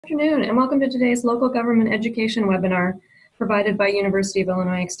Good afternoon, and welcome to today's local government education webinar provided by University of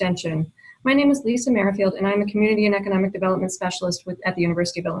Illinois Extension. My name is Lisa Merrifield, and I'm a Community and Economic Development Specialist at the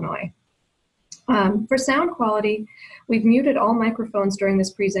University of Illinois. For sound quality, we've muted all microphones during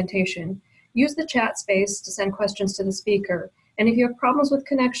this presentation. Use the chat space to send questions to the speaker, and if you have problems with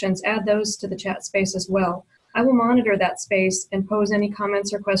connections, add those to the chat space as well. I will monitor that space and pose any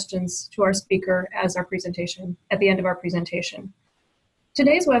comments or questions to our speaker as at the end of our presentation.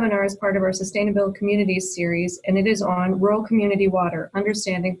 Today's webinar is part of our Sustainable Communities series, and it is on rural community water,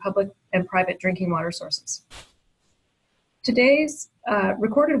 understanding public and private drinking water sources. Today's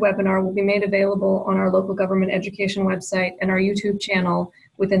recorded webinar will be made available on our local government education website and our YouTube channel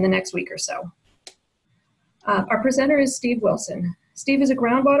within the next week or so. Our presenter is Steve Wilson. Steve is a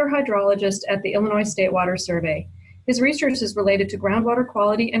groundwater hydrologist at the Illinois State Water Survey. His research is related to groundwater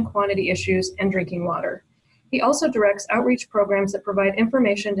quality and quantity issues and drinking water. He also directs outreach programs that provide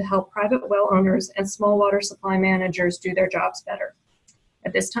information to help private well owners and small water supply managers do their jobs better.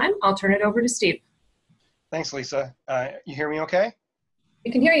 At this time, I'll turn it over to Steve. Thanks, Lisa. You hear me okay?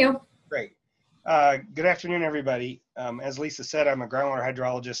 We can hear you. Great. Good afternoon, everybody. As Lisa said, I'm a groundwater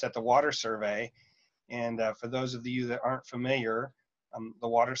hydrologist at the Water Survey. And for those of you that aren't familiar, the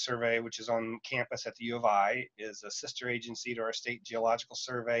Water Survey, which is on campus at the U of I, is a sister agency to our State Geological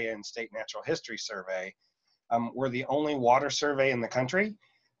Survey and State Natural History Survey. We're the only water survey in the country.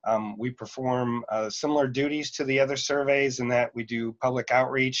 We perform similar duties to the other surveys in that we do public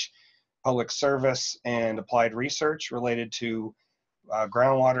outreach, public service, and applied research related to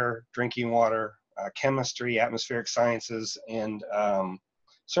groundwater, drinking water, chemistry, atmospheric sciences, and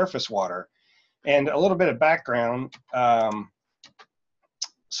surface water. And a little bit of background.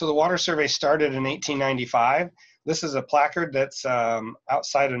 So the Water Survey started in 1895. This is a placard that's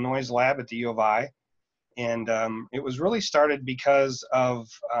outside a noise lab at the U of I. And it was really started because of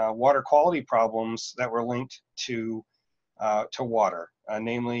water quality problems that were linked to water,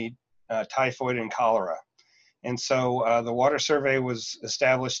 namely typhoid and cholera. And so the Water Survey was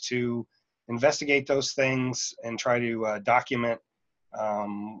established to investigate those things and try to document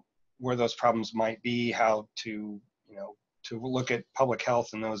where those problems might be, how to, to look at public health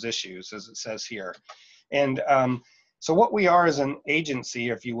and those issues, as it says here. And so what we are as an agency,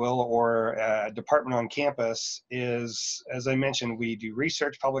 if you will, or a department on campus is, as I mentioned, we do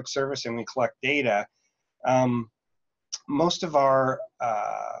research, public service, and we collect data. Most of our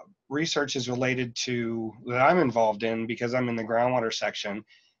research is related to, that I'm involved in because I'm in the groundwater section,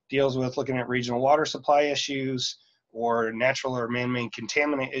 deals with looking at regional water supply issues or natural or man-made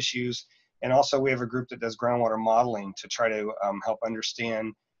contaminant issues. And also we have a group that does groundwater modeling to try to help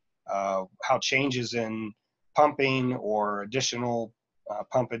understand how changes in pumping or additional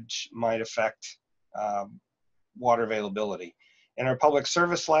pumpage might affect water availability. In our public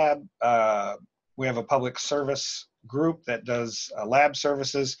service lab, we have a public service group that does lab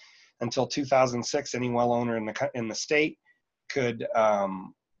services. Until 2006, any well owner in the state could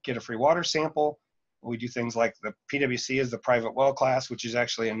get a free water sample. We do things like the PWC is the private well class, which is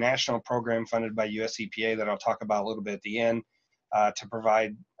actually a national program funded by US EPA that I'll talk about a little bit at the end to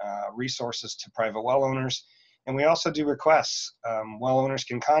provide resources to private well owners. And we also do requests. Well owners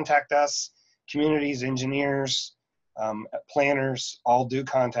can contact us, communities, engineers, planners, all do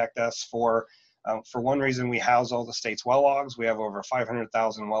contact us for one reason. We house all the state's well logs. We have over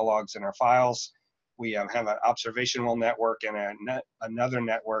 500,000 well logs in our files. We have an observation well network and another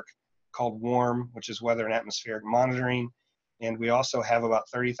network called WARM, which is weather and atmospheric monitoring. And we also have about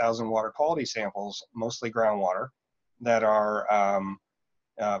 30,000 water quality samples, mostly groundwater, that are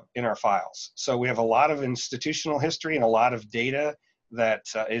in our files. So we have a lot of institutional history and a lot of data that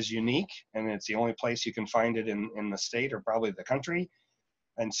is unique, and it's the only place you can find it in the state or probably the country.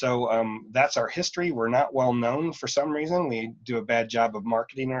 And so that's our history. We're not well known for some reason. We do a bad job of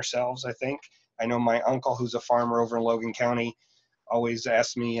marketing ourselves, I think. I know my uncle, who's a farmer over in Logan County, always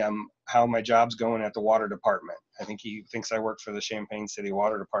asks me how my job's going at the water department. I think he thinks I work for the Champaign City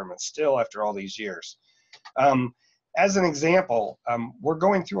Water Department still after all these years. As an example, we're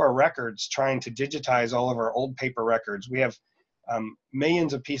going through our records trying to digitize all of our old paper records. We have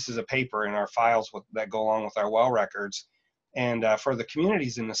millions of pieces of paper in our files that go along with our well records. And for the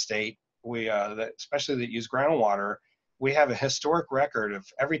communities in the state, especially that use groundwater, we have a historic record of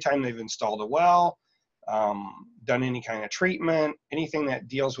every time they've installed a well, done any kind of treatment, anything that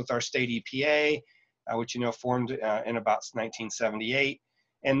deals with our state EPA, which formed in about 1978.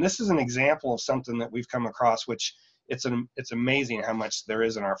 And this is an example of something that we've come across, which it's amazing how much there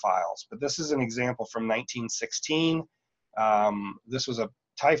is in our files. But this is an example from 1916. This was a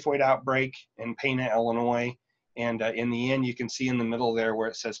typhoid outbreak in Pana, Illinois, And in the end, you can see in the middle there where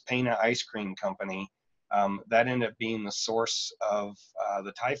it says Pana Ice Cream Company. That ended up being the source of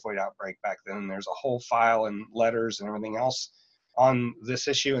the typhoid outbreak back then. And there's a whole file and letters and everything else on this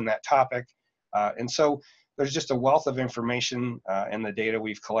issue and that topic. And so there's just a wealth of information and the data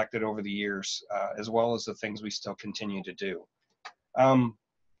we've collected over the years, as well as the things we still continue to do.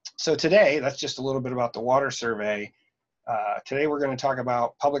 So today, that's just a little bit about the water survey. Today we're going to talk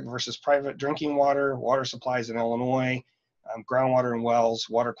about public versus private drinking water, water supplies in Illinois, groundwater and wells,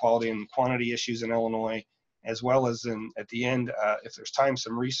 water quality and quantity issues in Illinois, as well as at the end, if there's time,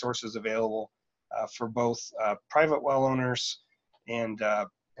 some resources available for both private well owners and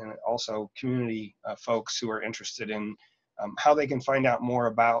also community folks who are interested in how they can find out more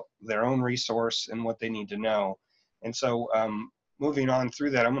about their own resource and what they need to know. And so moving on through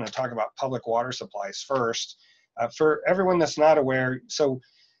that, I'm going to talk about public water supplies first. For everyone that's not aware, so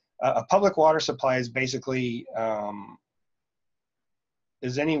a public water supply is basically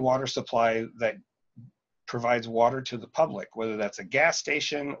is any water supply that provides water to the public, whether that's a gas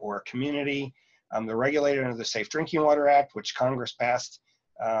station or a community. They're regulated under the Safe Drinking Water Act, which Congress passed,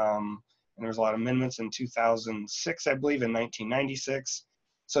 and there was a lot of amendments in 2006, I believe, in 1996.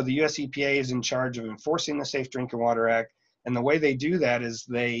 So the US EPA is in charge of enforcing the Safe Drinking Water Act, and the way they do that is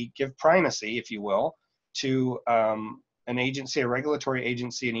they give primacy, if you will, to an agency, a regulatory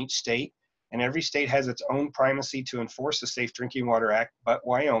agency in each state, and every state has its own primacy to enforce the Safe Drinking Water Act, but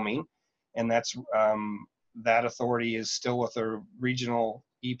Wyoming, and that's that authority is still with the regional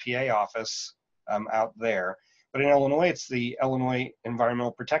EPA office out there. But in Illinois, it's the Illinois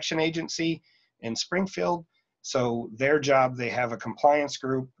Environmental Protection Agency in Springfield. So their job, they have a compliance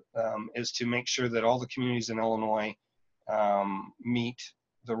group, is to make sure that all the communities in Illinois meet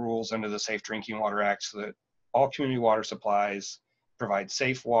the rules under the Safe Drinking Water Act, so that all community water supplies provide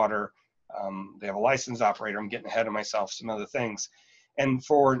safe water. They have a licensed operator. I'm getting ahead of myself, some other things. And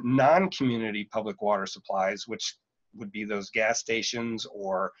for non-community public water supplies, which would be those gas stations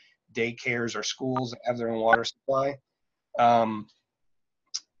or daycares or schools that have their own water supply,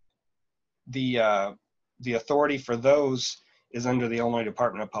 the authority for those is under the Illinois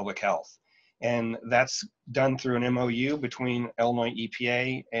Department of Public Health. And that's done through an MOU between Illinois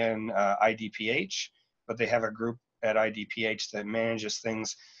EPA and IDPH, but they have a group at IDPH that manages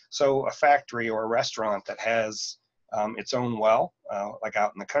things. So a factory or a restaurant that has its own well, like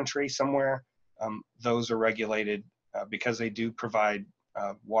out in the country somewhere, those are regulated because they do provide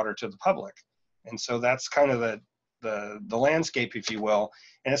water to the public. And so that's kind of the landscape, if you will.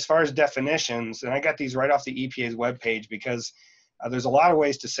 And as far as definitions, and I got these right off the EPA's webpage because there's a lot of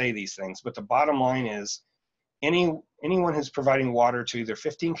ways to say these things, but the bottom line is anyone who's providing water to either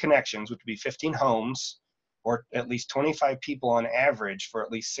 15 connections, which would be 15 homes, or at least 25 people on average for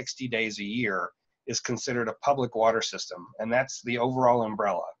at least 60 days a year, is considered a public water system. And that's the overall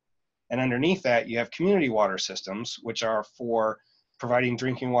umbrella. And underneath that, you have community water systems, which are for providing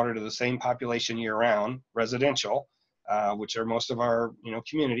drinking water to the same population year-round, residential, which are most of our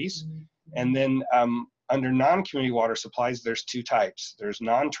communities. And then under non-community water supplies, there's two types. There's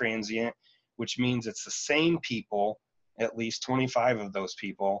non-transient, which means it's the same people, at least 25 of those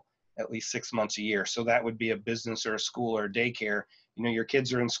people, at least 6 months a year. So that would be a business or a school or a daycare. Your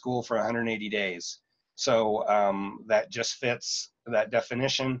kids are in school for 180 days. So that just fits that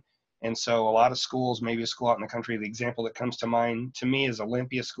definition. And so a lot of schools, maybe a school out in the country, the example that comes to mind to me is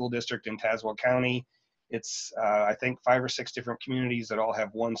Olympia School District in Tazewell County. It's, I think, 5 or 6 different communities that all have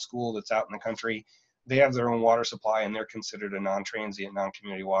one school that's out in the country. They have their own water supply, and they're considered a non-transient,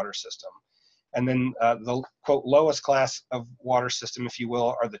 non-community water system. And then the, quote, lowest class of water system, if you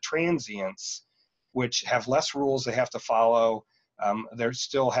will, are the transients, which have less rules they have to follow. They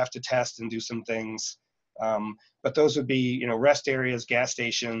still have to test and do some things. But those would be, rest areas, gas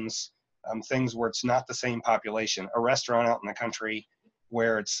stations, things where it's not the same population. A restaurant out in the country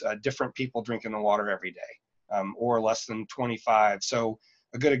where it's different people drinking the water every day, or less than 25. So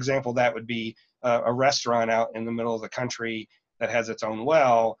a good example of that would be a restaurant out in the middle of the country that has its own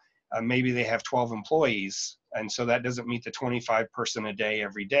well. Maybe they have 12 employees, and so that doesn't meet the 25 person a day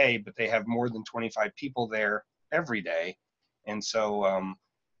every day, but they have more than 25 people there every day. And so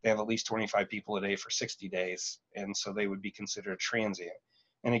they have at least 25 people a day for 60 days, and so they would be considered transient.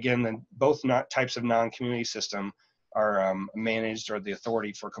 And again, then both types of non-community system are managed, or the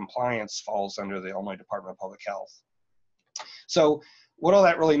authority for compliance falls under the Illinois Department of Public Health. So what all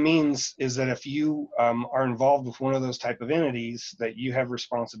that really means is that if you are involved with one of those type of entities, that you have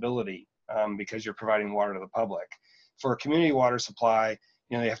responsibility because you're providing water to the public. For a community water supply,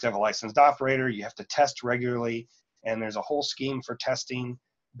 you have to have a licensed operator, you have to test regularly, and there's a whole scheme for testing.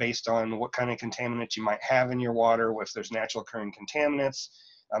 based on what kind of contaminants you might have in your water, if there's natural occurring contaminants.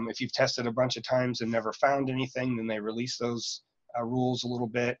 If you've tested a bunch of times and never found anything, then they release those rules a little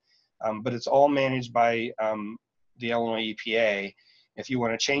bit. But it's all managed by the Illinois EPA. If you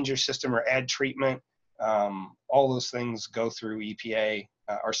want to change your system or add treatment, all those things go through EPA,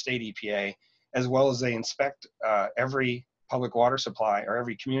 our state EPA, as well as they inspect every public water supply or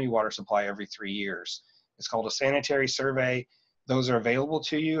every community water supply every 3 years. It's called a sanitary survey. Those are available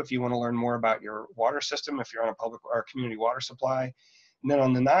to you if you want to learn more about your water system, if you're on a public or community water supply. And then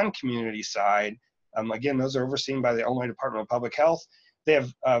on the non-community side, again, those are overseen by the Illinois Department of Public Health. They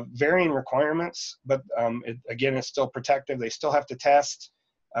have varying requirements, but again, it's still protective. They still have to test.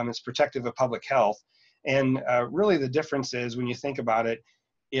 It's protective of public health. And really the difference is, when you think about it,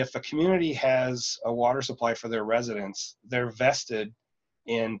 if a community has a water supply for their residents, they're vested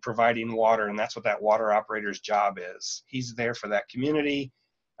in providing water, and that's what that water operator's job is. He's there for that community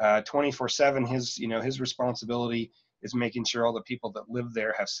 24/7. His responsibility is making sure all the people that live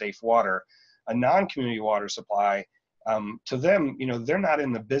there have safe water. A non-community water supply, to them, they're not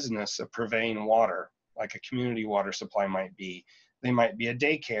in the business of purveying water like a community water supply might be. They might be a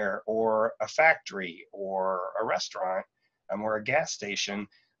daycare or a factory or a restaurant or a gas station.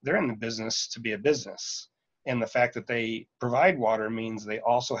 They're in the business to be a business. And the fact that they provide water means they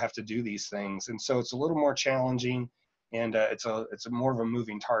also have to do these things. And so it's a little more challenging, and it's a more of a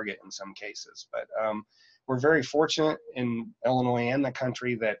moving target in some cases. But we're very fortunate in Illinois and the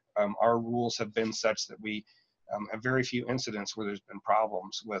country that our rules have been such that we have very few incidents where there's been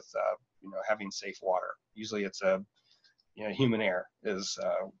problems with having safe water. Usually it's human error is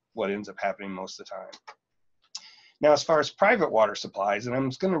what ends up happening most of the time. Now, as far as private water supplies, and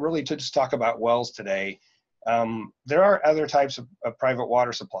I'm going to really just talk about wells today, there are other types of private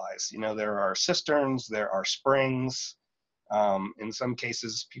water supplies. There are cisterns, there are springs. In some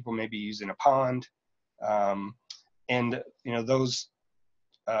cases, people may be using a pond. And those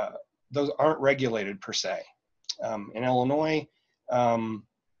aren't regulated per se. In Illinois,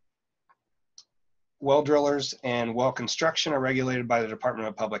 well drillers and well construction are regulated by the Department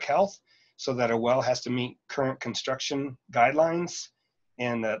of Public Health, so that a well has to meet current construction guidelines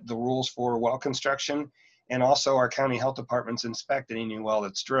and the rules for well construction. And also our county health departments inspect any new well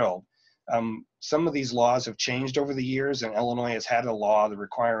that's drilled. Some of these laws have changed over the years, and Illinois has had a law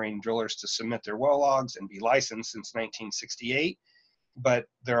requiring drillers to submit their well logs and be licensed since 1968. But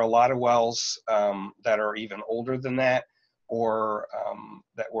there are a lot of wells that are even older than that, or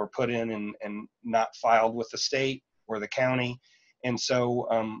that were put in and not filed with the state or the county. And so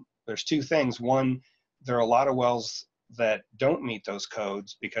there's two things. One, there are a lot of wells that don't meet those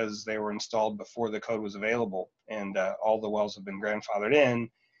codes because they were installed before the code was available, and all the wells have been grandfathered in.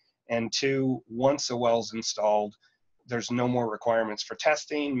 And two, once a well's installed, there's no more requirements for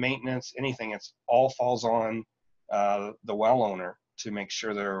testing, maintenance, anything. It all falls on the well owner to make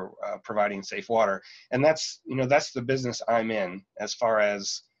sure they're providing safe water. And that's the business I'm in, as far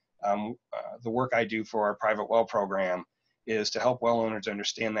as the work I do for our private well program, is to help well owners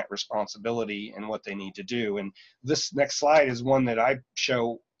understand that responsibility and what they need to do. And this next slide is one that I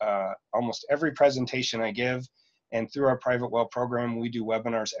show almost every presentation I give. And through our private well program, we do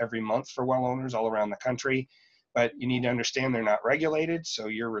webinars every month for well owners all around the country. But you need to understand they're not regulated, so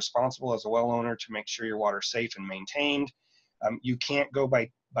you're responsible as a well owner to make sure your water's safe and maintained. You can't go by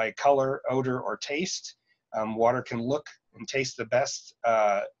color, odor, or taste. Water can look and taste the best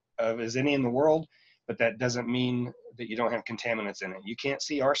as any in the world, but that doesn't mean that you don't have contaminants in it. You can't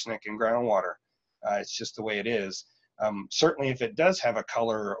see arsenic in groundwater. It's just the way it is. Certainly if it does have a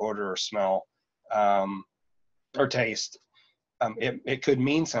color or odor or smell or taste, it could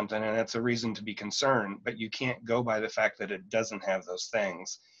mean something, and that's a reason to be concerned, but you can't go by the fact that it doesn't have those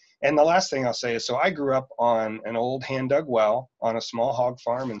things. And the last thing I'll say is, so I grew up on an old hand-dug well on a small hog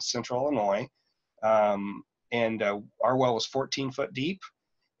farm in central Illinois, and our well was 14 foot deep,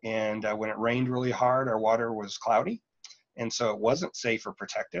 and when it rained really hard, our water was cloudy, and so it wasn't safe or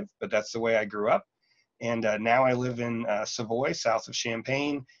protective, but that's the way I grew up. And now I live in Savoy, south of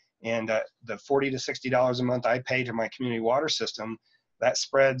Champaign, and the $40 to $60 a month I pay to my community water system, that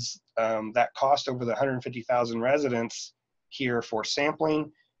spreads that cost over the 150,000 residents here for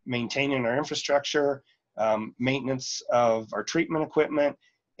sampling, maintaining our infrastructure, maintenance of our treatment equipment,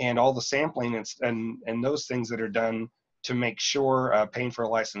 and all the sampling and those things that are done to make sure, paying for a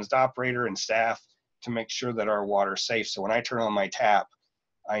licensed operator and staff to make sure that our water is safe. So when I turn on my tap,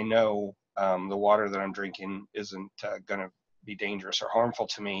 I know the water that I'm drinking isn't going to be dangerous or harmful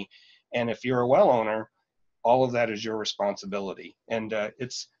to me. And if you're a well owner, all of that is your responsibility. And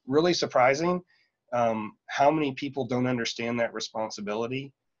it's really surprising how many people don't understand that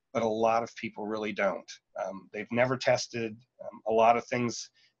responsibility. but a lot of people really don't. They've never tested a lot of things,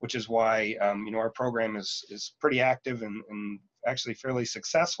 which is why our program is pretty active and actually fairly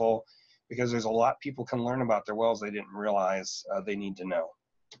successful, because there's a lot people can learn about their wells they didn't realize they need to know.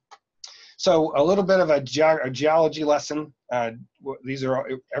 So a little bit of a geology lesson.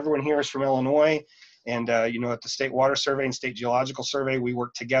 Everyone here is from Illinois, and at the State Water Survey and State Geological Survey, we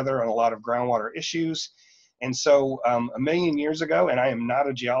work together on a lot of groundwater issues. And so a million years ago, and I am not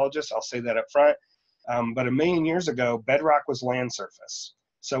a geologist, I'll say that up front, but a million years ago, bedrock was land surface.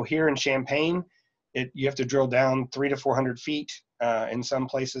 So here in Champaign, you have to drill down 300 to 400 feet in some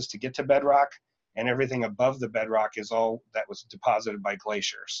places to get to bedrock, and everything above the bedrock is all that was deposited by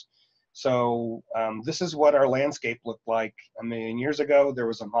glaciers. So this is what our landscape looked like a million years ago. There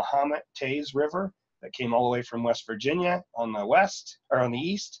was a Mahomet-Taze River that came all the way from West Virginia on the west, or on the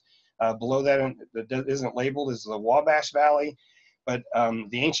east. Below that, that isn't labeled, is the Wabash Valley. But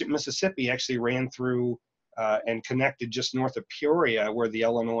the ancient Mississippi actually ran through and connected just north of Peoria, where the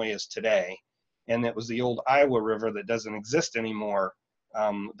Illinois is today. And it was the old Iowa River that doesn't exist anymore.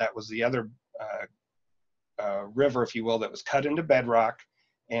 That was the other river, if you will, that was cut into bedrock,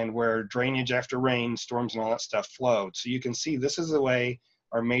 and where drainage after rain, storms and all that stuff flowed. So you can see this is the way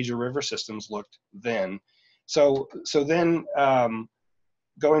our major river systems looked then. So then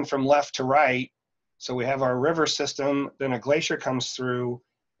going from left to right, so we have our river system, then a glacier comes through,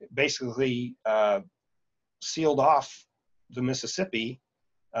 basically sealed off the Mississippi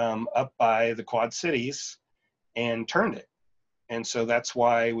up by the Quad Cities and turned it. And so that's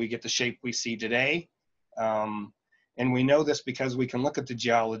why we get the shape we see today. And we know this because we can look at the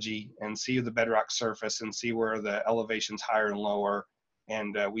geology and see the bedrock surface and see where the elevation's higher and lower.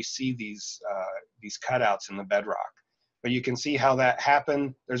 And we see these cutouts in the bedrock. But you can see how that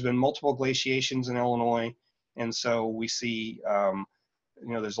happened. There's been multiple glaciations in Illinois. And so we see,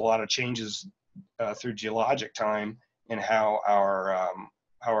 there's a lot of changes through geologic time in how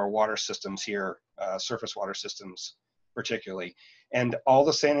our water systems here, surface water systems particularly. And all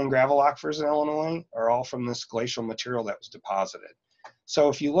the sand and gravel aquifers in Illinois are all from this glacial material that was deposited. So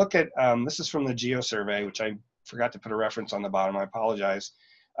if you look at, this is from the GeoSurvey, which I forgot to put a reference on the bottom, I apologize.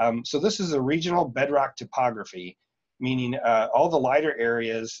 So this is a regional bedrock topography, meaning all the lighter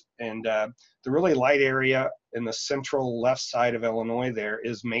areas, and the really light area in the central left side of Illinois there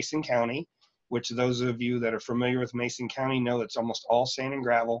is Mason County, which those of you that are familiar with Mason County know it's almost all sand and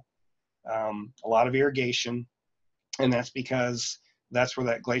gravel, a lot of irrigation, and that's because that's where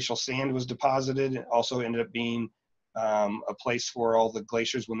that glacial sand was deposited. It also ended up being a place for all the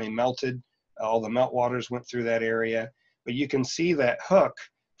glaciers when they melted. All the meltwaters went through that area. But you can see that hook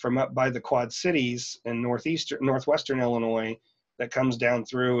from up by the Quad Cities in northwestern Illinois that comes down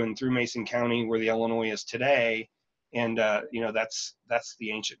through and through Mason County where the Illinois is today. And that's the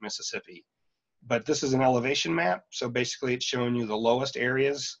ancient Mississippi. But this is an elevation map. So basically it's showing you the lowest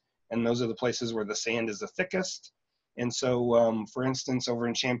areas, and those are the places where the sand is the thickest. And so, for instance, over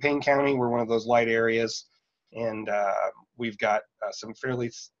in Champaign County, we're one of those light areas, and we've got some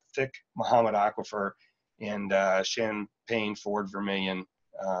fairly thick Mahomet Aquifer in Champaign, Ford, Vermilion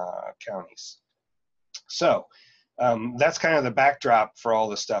counties. So that's kind of the backdrop for all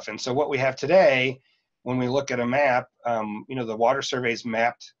this stuff. And so what we have today, when we look at a map, the water surveys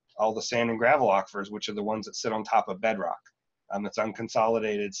mapped all the sand and gravel aquifers, which are the ones that sit on top of bedrock. It's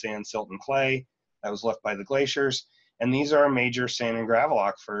unconsolidated sand, silt, and clay that was left by the glaciers. And these are major sand and gravel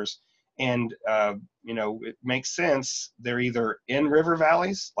aquifers. And, it makes sense. They're either in river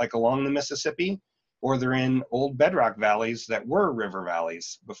valleys, like along the Mississippi, or they're in old bedrock valleys that were river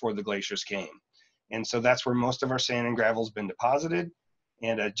valleys before the glaciers came. And so that's where most of our sand and gravel has been deposited.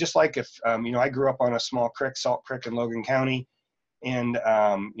 And just like if, I grew up on a small creek, Salt Creek in Logan County. And,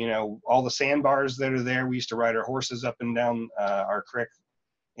 all the sandbars that are there, we used to ride our horses up and down our creek.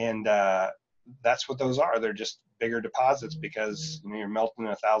 And that's what those are. They're just bigger deposits because you're melting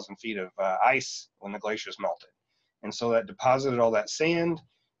 1,000 feet of ice when the glaciers melted. And so that deposited all that sand,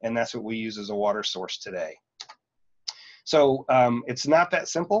 and that's what we use as a water source today. So it's not that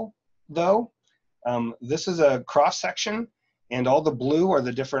simple, though. This is a cross section, and all the blue are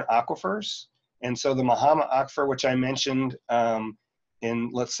the different aquifers. And so the Mahomet Aquifer, which I mentioned,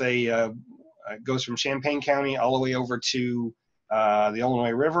 let's say, it goes from Champaign County all the way over to the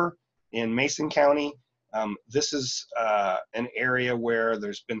Illinois River in Mason County. This is an area where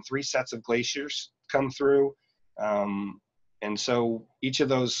there's been 3 sets of glaciers come through. And so each of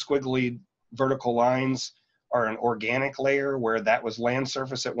those squiggly vertical lines are an organic layer where that was land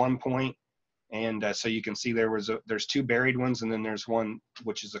surface at one point. And so you can see there's 2 buried ones, and then there's one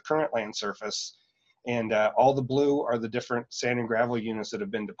which is the current land surface. And all the blue are the different sand and gravel units that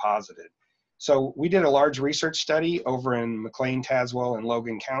have been deposited. So we did a large research study over in McLean, Tazewell, and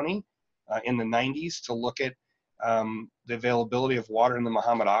Logan County in the 90s to look at the availability of water in the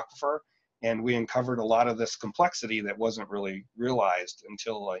Mahomet Aquifer. And we uncovered a lot of this complexity that wasn't really realized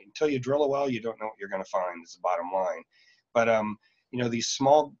until you drill a well, you don't know what you're going to find, is the bottom line. But you know, these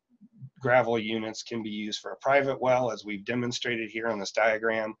small gravel units can be used for a private well, as we've demonstrated here on this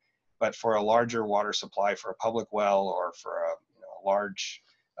diagram, but for a larger water supply, for a public well, or for a, you know, a large,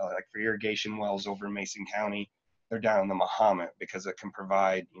 like for irrigation wells over in Mason County, they're down in the Mahomet because it can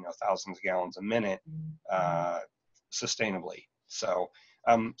provide, you know, thousands of gallons a minute sustainably. So,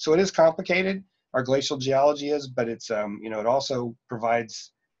 so it is complicated. Our glacial geology is, but it's, you know, it also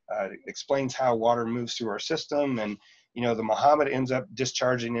provides, explains how water moves through our system. And, you know, the Mahomet ends up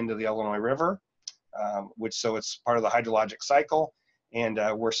discharging into the Illinois River, which, so it's part of the hydrologic cycle. And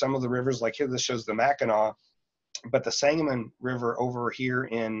where some of the rivers, like here, this shows the Mackinac, but the Sangamon River over here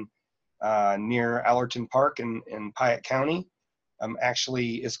in near Allerton Park in Piatt County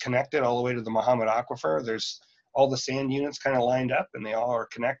actually is connected all the way to the Mahomet Aquifer. There's all the sand units kind of lined up, and they all are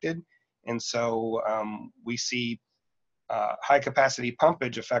connected. And so we see high capacity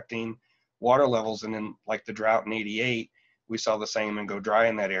pumpage affecting water levels. And in like the drought in '88, we saw the Sangamon go dry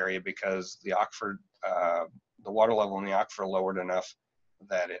in that area because the aquifer, the water level in the aquifer lowered enough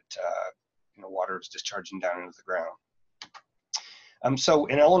that it, you know, water is discharging down into the ground. So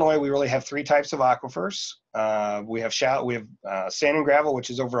in Illinois, we really have three types of aquifers. We have sand and gravel, which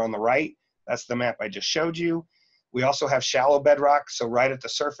is over on the right. That's the map I just showed you. We also have shallow bedrock. So right at the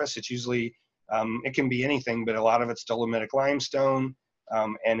surface, it's usually, it can be anything, but a lot of it's dolomitic limestone.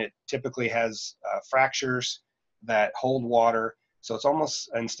 And it typically has fractures that hold water. So it's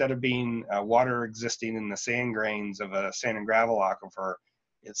almost, instead of being water existing in the sand grains of a sand and gravel aquifer,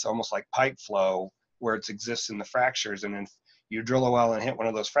 it's almost like pipe flow where it exists in the fractures. And if you drill a well and hit one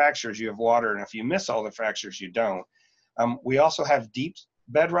of those fractures, you have water. And if you miss all the fractures, you don't. We also have deep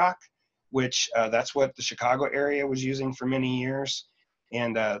bedrock, which that's what the Chicago area was using for many years.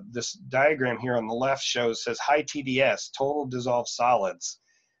 And this diagram here on the left says high TDS, total dissolved solids.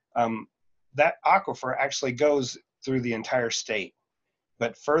 That aquifer actually goes through the entire state.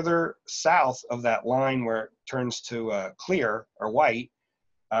 But further south of that line where it turns to clear or white,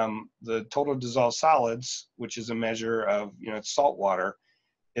 the total dissolved solids, which is a measure of, you know, it's salt water,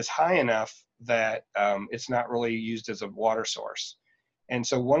 is high enough that it's not really used as a water source. And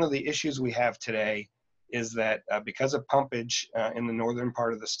so one of the issues we have today is that because of pumpage in the northern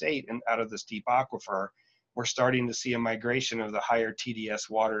part of the state and out of this deep aquifer, we're starting to see a migration of the higher TDS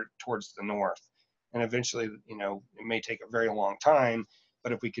water towards the north. And eventually, you know, it may take a very long time,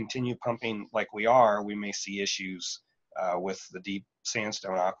 but if we continue pumping like we are, we may see issues with the deep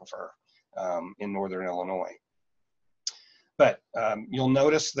sandstone aquifer in northern Illinois. But you'll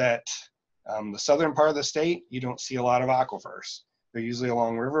notice that the southern part of the state, you don't see a lot of aquifers. They're usually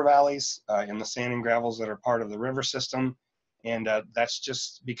along river valleys in the sand and gravels that are part of the river system. And that's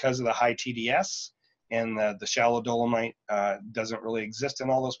just because of the high TDS, and the shallow dolomite doesn't really exist in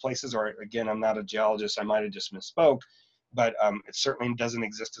all those places. Or again, I'm not a geologist, I might have just misspoke, but it certainly doesn't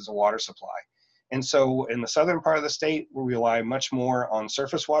exist as a water supply. And so in the southern part of the state, we rely much more on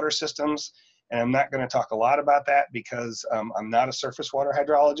surface water systems. And I'm not going to talk a lot about that because I'm not a surface water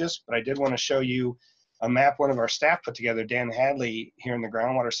hydrologist, but I did want to show you a map one of our staff put together. Dan Hadley here in the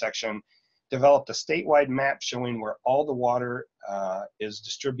groundwater section developed a statewide map showing where all the water is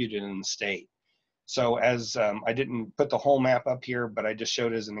distributed in the state. So as I didn't put the whole map up here, but I just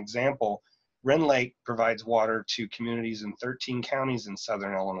showed as an example, Wren Lake provides water to communities in 13 counties in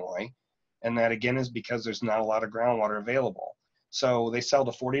southern Illinois. And that again is because there's not a lot of groundwater available. So they sell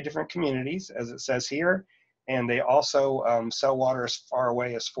to 40 different communities, as it says here, and they also sell water as far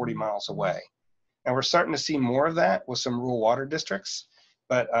away as 40 miles away. And we're starting to see more of that with some rural water districts.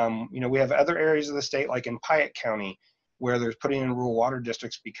 But you know, we have other areas of the state, like in Piatt County, where they're putting in rural water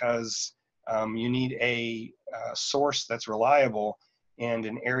districts because you need a source that's reliable. And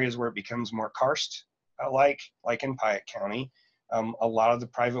in areas where it becomes more karst, like in Piatt County, a lot of the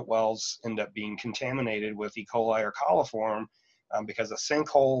private wells end up being contaminated with E. coli or coliform because of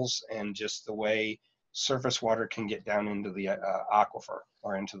sinkholes and just the way surface water can get down into the aquifer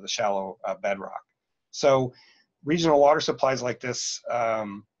or into the shallow bedrock. So regional water supplies like this,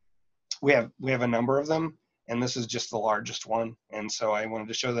 we have a number of them, and this is just the largest one. And so I wanted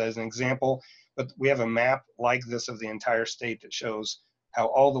to show that as an example, but we have a map like this of the entire state that shows how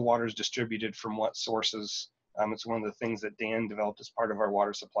all the water is distributed from what sources. It's one of the things that Dan developed as part of our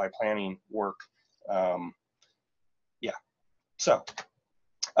water supply planning work. Yeah, so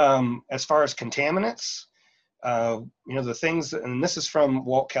As far as contaminants, the things, and this is from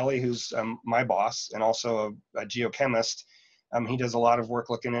Walt Kelly, who's my boss and also a geochemist. He does a lot of work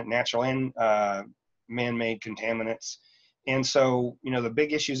looking at natural and man-made contaminants. And so, the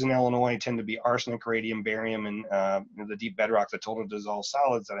big issues in Illinois tend to be arsenic, radium, barium, and the deep bedrock, the total dissolved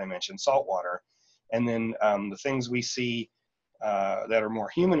solids that I mentioned, salt water. And then the things we see that are more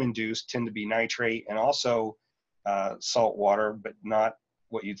human-induced tend to be nitrate and also salt water, but not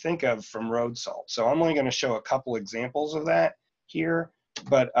what you'd think of from road salt. So I'm only going to show a couple examples of that here,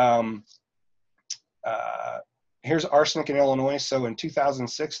 but here's arsenic in Illinois. So in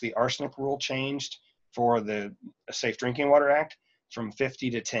 2006, the arsenic rule changed for the Safe Drinking Water Act from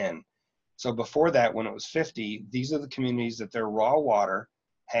 50 to 10. So before that, when it was 50, these are the communities that their raw water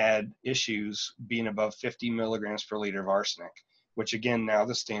had issues being above 50 milligrams per liter of arsenic, which again, now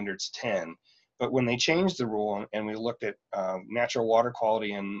the standard's 10. But when they changed the rule and we looked at natural water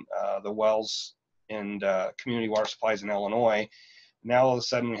quality in the wells and community water supplies in Illinois, now all of a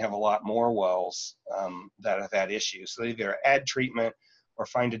sudden we have a lot more wells that have had issues. So they either add treatment or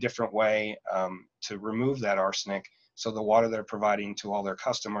find a different way to remove that arsenic so the water they're providing to all their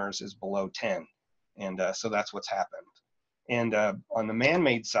customers is below 10. And so that's what's happened. And on the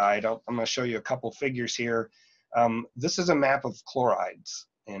man-made side, I'm going to show you a couple figures here. This is a map of chlorides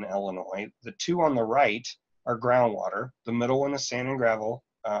in Illinois. The two on the right are groundwater. The middle one is sand and gravel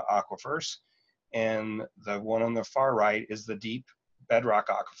aquifers. And the one on the far right is the deep bedrock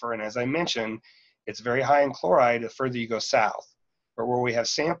aquifer. And as I mentioned, it's very high in chloride the further you go south. But where we have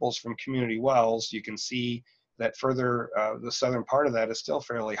samples from community wells, you can see that further, the southern part of that is still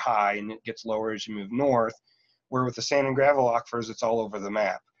fairly high, and it gets lower as you move north, where with the sand and gravel aquifers, it's all over the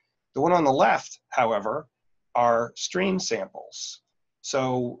map. The one on the left, however, are stream samples.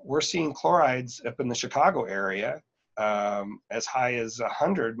 So we're seeing chlorides up in the Chicago area as high as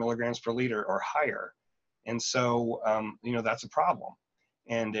 100 milligrams per liter or higher. And so, that's a problem.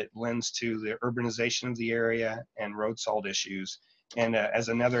 And it lends to the urbanization of the area and road salt issues. And as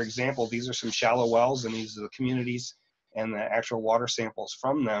another example, these are some shallow wells, and these are the communities and the actual water samples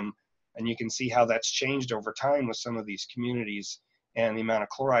from them. And you can see how that's changed over time with some of these communities, and the amount of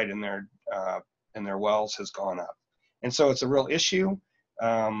chloride in their wells has gone up. And so it's a real issue.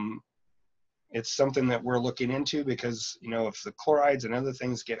 It's something that we're looking into because, if the chlorides and other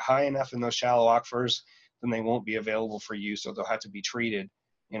things get high enough in those shallow aquifers, then they won't be available for use, so they'll have to be treated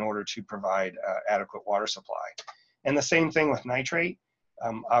in order to provide adequate water supply. And the same thing with nitrate.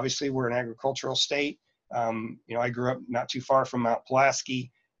 Obviously, we're an agricultural state. I grew up not too far from Mount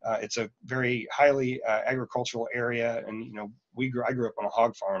Pulaski. It's a very highly agricultural area, and I grew up on a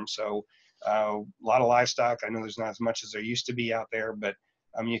hog farm, so a lot of livestock. I know there's not as much as there used to be out there, but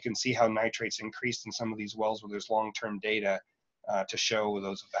you can see how nitrates increased in some of these wells where there's long-term data to show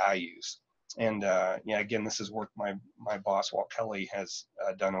those values. And again, this is work my boss Walt Kelly has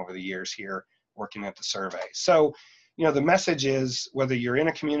done over the years here, working at the survey. So, the message is, whether you're in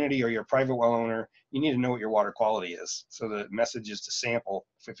a community or you're a private well owner, you need to know what your water quality is. So the message is to sample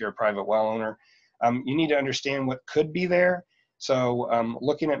if you're a private well owner. You need to understand what could be there. So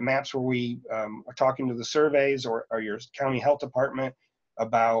looking at maps where we are talking to the surveys or your county health department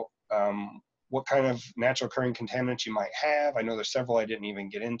about what kind of natural occurring contaminants you might have. I know there's several I didn't even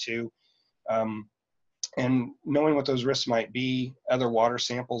get into. And knowing what those risks might be, other water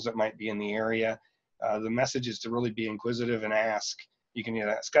samples that might be in the area. The message is to really be inquisitive and ask. You can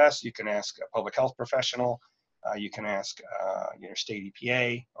either ask us, you can ask a public health professional, you can ask state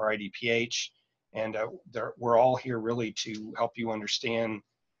EPA or IDPH, and we're all here really to help you understand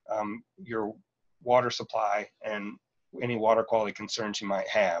your water supply and any water quality concerns you might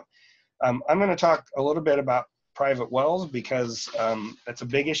have. I'm going to talk a little bit about private wells because that's a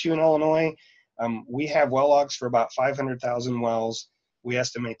big issue in Illinois. We have well logs for about 500,000 wells. We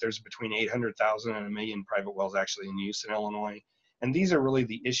estimate there's between 800,000 and 1 million private wells actually in use in Illinois. And these are really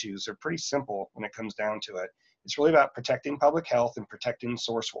the issues. They're pretty simple when it comes down to it. It's really about protecting public health and protecting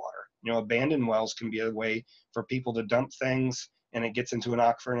source water. Abandoned wells can be a way for people to dump things, and it gets into an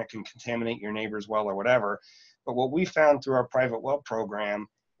aquifer and it can contaminate your neighbor's well or whatever. But what we found through our private well program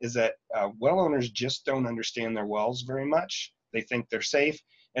is that well owners just don't understand their wells very much. They think they're safe.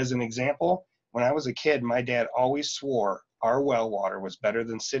 As an example, when I was a kid, my dad always swore our well water was better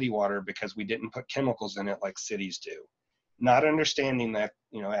than city water because we didn't put chemicals in it like cities do. Not understanding that,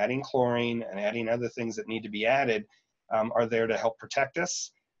 adding chlorine and adding other things that need to be added are there to help protect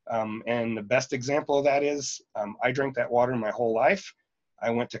us. And the best example of that is I drank that water my whole life.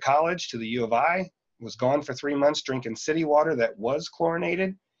 I went to college, to the U of I, was gone for 3 months drinking city water that was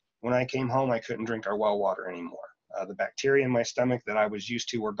chlorinated. When I came home, I couldn't drink our well water anymore. The bacteria in my stomach that I was used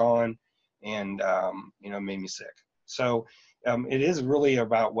to were gone, and made me sick. So it is really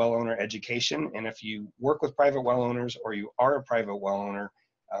about well owner education. And if you work with private well owners or you are a private well owner,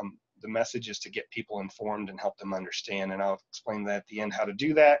 the message is to get people informed and help them understand. And I'll explain that at the end how to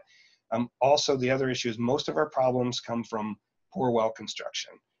do that. Also, the other issue is most of our problems come from poor well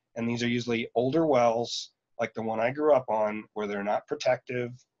construction. And these are usually older wells, like the one I grew up on, where they're not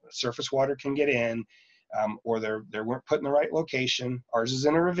protective, surface water can get in, or they weren't put in the right location. Ours is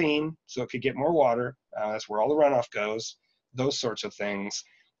in a ravine, so it could get more water. That's where all the runoff goes, those sorts of things.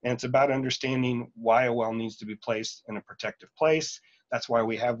 And it's about understanding why a well needs to be placed in a protective place. That's why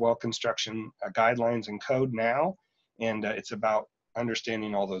we have well construction guidelines and code now, and it's about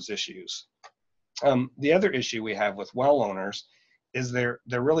understanding all those issues. The other issue we have with well owners is they're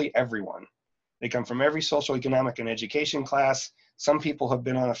really everyone. They come from every social, economic, and education class. Some people have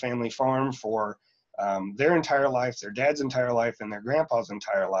been on a family farm for their entire life, their dad's entire life, and their grandpa's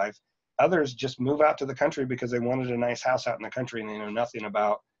entire life. Others just move out to the country because they wanted a nice house out in the country and they know nothing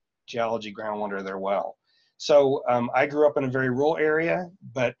about geology, groundwater, or their well. So I grew up in a very rural area,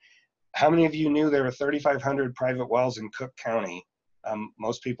 but how many of you knew there were 3,500 private wells in Cook County?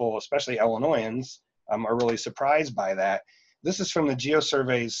 Most people, especially Illinoisans, are really surprised by that. This is from the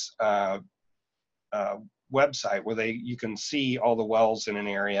GeoSurvey's website, where you can see all the wells in an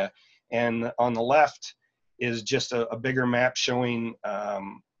area. And on the left is just a bigger map showing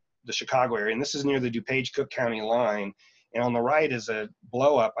the Chicago area. And this is near the DuPage-Cook County line. And on the right is a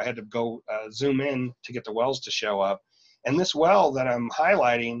blow up. I had to go zoom in to get the wells to show up. And this well that I'm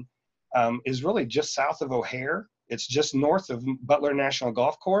highlighting is really just south of O'Hare. It's just north of Butler National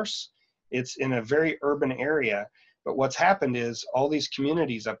Golf Course. It's in a very urban area. But what's happened is all these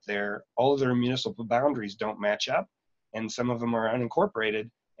communities up there, all of their municipal boundaries don't match up. And some of them are unincorporated.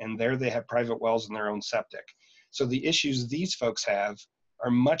 And there they have private wells in their own septic. So the issues these folks have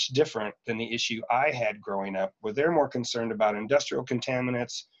are much different than the issue I had growing up, where they're more concerned about industrial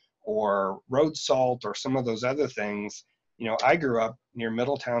contaminants or road salt or some of those other things. You know, I grew up near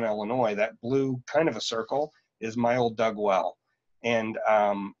Middletown, Illinois. That blue kind of a circle is my old dug well. And,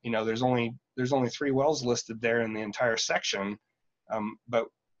 there's only 3 wells listed there in the entire section. But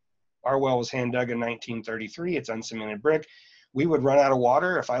our well was hand dug in 1933. It's uncemented brick. We would run out of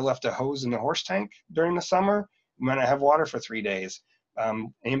water if I left a hose in the horse tank during the summer. We might not have water for 3 days.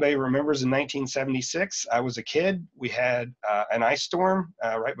 Anybody remembers in 1976, I was a kid, we had an ice storm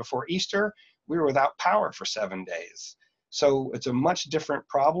right before Easter. We were without power for 7 days. So it's a much different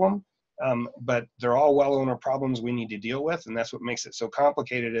problem, but they're all well owner problems we need to deal with. And that's what makes it so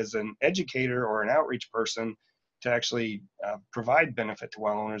complicated as an educator or an outreach person to actually provide benefit to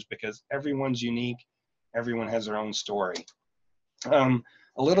well owners, because everyone's unique. Everyone has their own story. A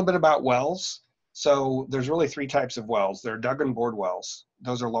little bit about wells. So there's really 3 types of wells. There are dug and bored wells.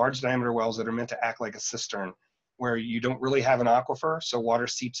 Those are large diameter wells that are meant to act like a cistern, where you don't really have an aquifer, so water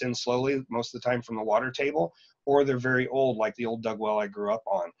seeps in slowly most of the time from the water table, or they're very old, like the old dug well I grew up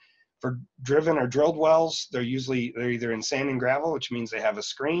on. For driven or drilled wells, they're either in sand and gravel, which means they have a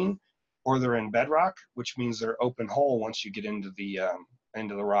screen, or they're in bedrock, which means they're open hole once you get into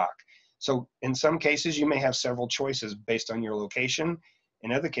the rock. So in some cases, you may have several choices based on your location.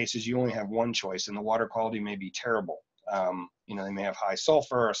 In other cases, you only have one choice, and the water quality may be terrible. They may have high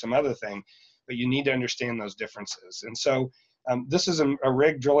sulfur or some other thing, but you need to understand those differences. And so this is a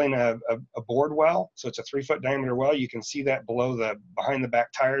rig drilling a bored well. So it's a 3-foot diameter well. You can see that behind the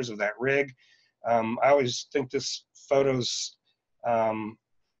back tires of that rig. I always think this photo's kind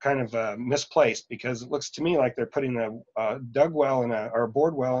of misplaced, because it looks to me like they're putting a dug well or a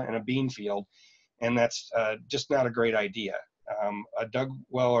bored well in a bean field, and that's just not a great idea. A dug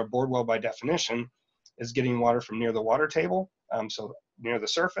well or bored well by definition is getting water from near the water table, so near the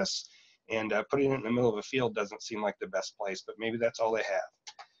surface, and putting it in the middle of a field doesn't seem like the best place, but maybe that's all they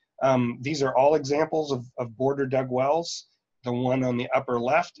have. These are all examples of bored or dug wells. The one on the upper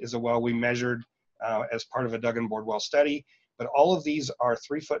left is a well we measured as part of a dug and bored well study, but all of these are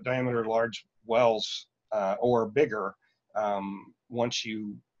 3-foot diameter large wells or bigger once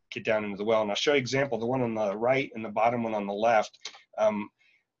you get down into the well. And I'll show you an example. The one on the right and the bottom one on the left. The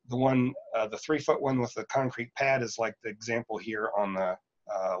 3-foot one with the concrete pad is like the example here on the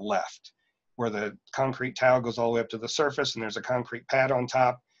left, where the concrete tile goes all the way up to the surface and there's a concrete pad on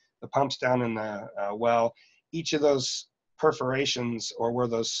top. The pump's down in the well. Each of those perforations, or where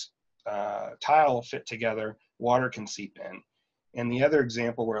those tile fit together, water can seep in. And the other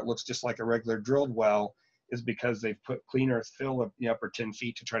example where it looks just like a regular drilled well is because they've put clean earth fill up the upper 10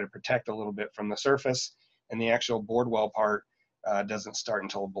 feet to try to protect a little bit from the surface, and the actual bored well part doesn't start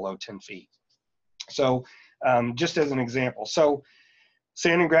until below 10 feet. So just as an example. So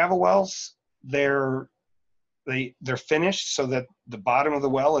sand and gravel wells, they're finished so that the bottom of the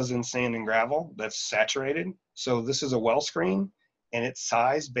well is in sand and gravel that's saturated. So this is a well screen, and it's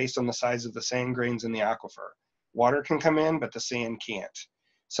sized based on the size of the sand grains in the aquifer. Water can come in, but the sand can't.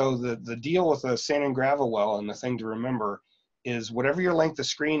 So the deal with a sand and gravel well, and the thing to remember, is whatever your length of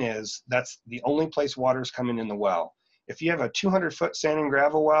screen is, that's the only place water is coming in the well. If you have a 200-foot sand and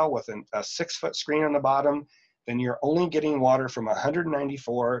gravel well with a 6-foot screen on the bottom, then you're only getting water from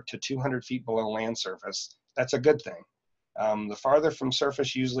 194 to 200 feet below land surface. That's a good thing. The farther from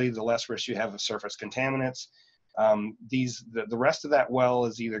surface, usually the less risk you have of surface contaminants. The rest of that well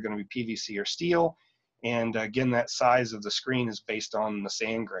is either going to be PVC or steel. And again, that size of the screen is based on the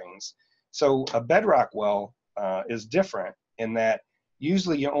sand grains. So a bedrock well is different in that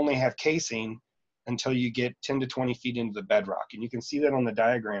usually you only have casing until you get 10 to 20 feet into the bedrock. And you can see that on the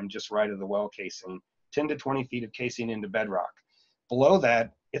diagram just right of the well casing, 10 to 20 feet of casing into bedrock. Below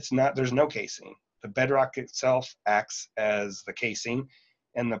that, there's no casing. The bedrock itself acts as the casing.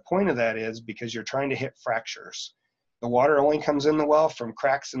 And the point of that is because you're trying to hit fractures. The water only comes in the well from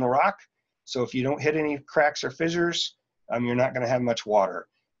cracks in the rock. So if you don't hit any cracks or fissures, you're not going to have much water.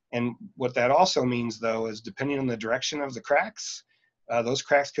 And what that also means, though, is depending on the direction of the cracks, those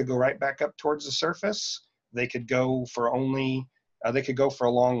cracks could go right back up towards the surface. They could go for a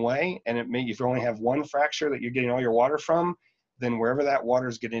long way. And if you only have one fracture that you're getting all your water from, then wherever that water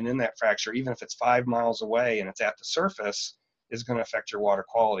is getting in that fracture, even if it's 5 miles away and it's at the surface, is going to affect your water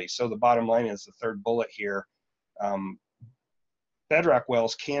quality. So the bottom line is the third bullet here. Bedrock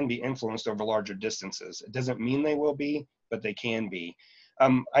wells can be influenced over larger distances. It doesn't mean they will be, but they can be.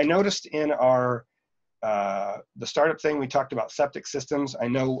 I noticed in the startup thing, we talked about septic systems. I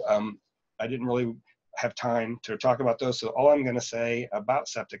know I didn't really have time to talk about those. So all I'm going to say about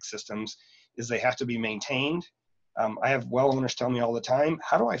septic systems is they have to be maintained. I have well owners tell me all the time,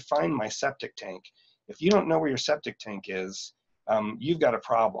 how do I find my septic tank? If you don't know where your septic tank is, you've got a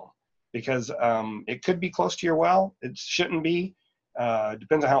problem because it could be close to your well. It shouldn't be.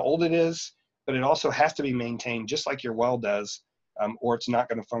 Depends on how old it is, but it also has to be maintained just like your well does, or it's not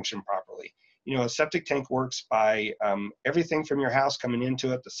going to function properly. You know, a septic tank works by everything from your house coming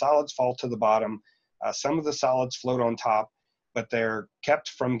into it. The solids fall to the bottom. Some of the solids float on top, but they're kept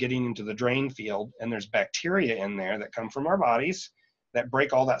from getting into the drain field. And there's bacteria in there that come from our bodies that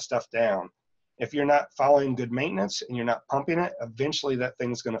break all that stuff down. If you're not following good maintenance and you're not pumping it, eventually that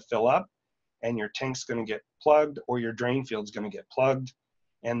thing's going to fill up and your tank's going to get plugged or your drain field's going to get plugged.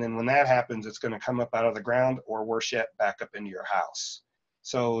 And then when that happens, it's going to come up out of the ground or worse yet, back up into your house.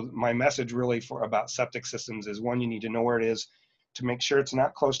 So my message really about septic systems is, one, you need to know where it is to make sure it's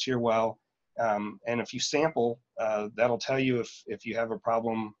not close to your well. And if you sample, that'll tell you if you have a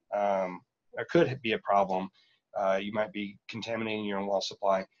problem, or could be a problem. You might be contaminating your own well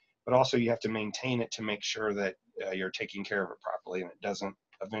supply, but also you have to maintain it to make sure that you're taking care of it properly and it doesn't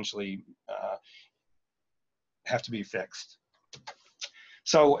eventually have to be fixed.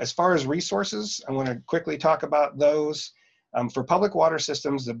 So as far as resources, I want to quickly talk about those. For public water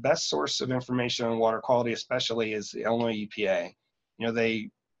systems, the best source of information on water quality especially is the Illinois EPA. You know,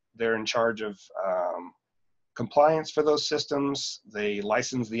 they're in charge of compliance for those systems. They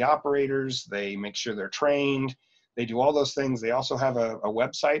license the operators. They make sure they're trained. They do all those things. They also have a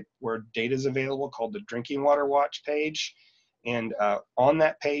website where data is available called the Drinking Water Watch page. And on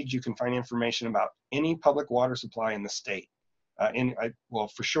that page, you can find information about any public water supply in the state. Well,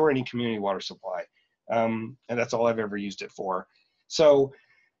 for sure, any community water supply. And that's all I've ever used it for. So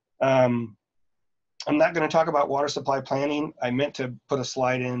I'm not going to talk about water supply planning. I meant to put a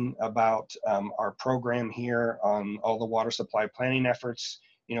slide in about our program here on all the water supply planning efforts.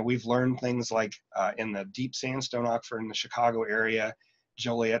 You know, we've learned things like in the deep sandstone aquifer in the Chicago area,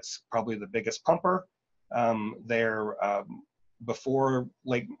 Joliet's probably the biggest pumper. Before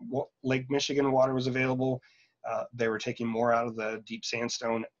Lake Michigan water was available, they were taking more out of the deep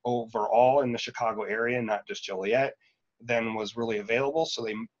sandstone overall in the Chicago area, not just Joliet, than was really available. So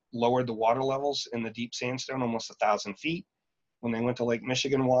they lowered the water levels in the deep sandstone almost 1,000 feet. When they went to Lake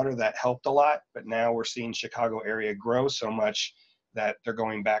Michigan water, that helped a lot. But now we're seeing Chicago area grow so much that they're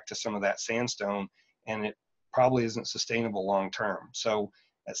going back to some of that sandstone, and it probably isn't sustainable long term. So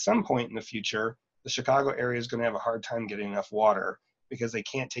at some point in the future, the Chicago area is going to have a hard time getting enough water because they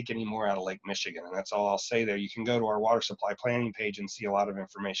can't take any more out of Lake Michigan. And that's all I'll say there. You can go to our water supply planning page and see a lot of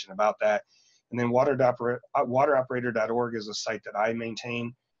information about that. And then wateroperator.org is a site that I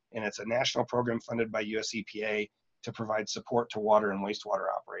maintain, and it's a national program funded by US EPA to provide support to water and wastewater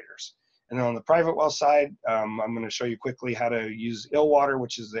operators. And then on the private well side, I'm going to show you quickly how to use ILWater,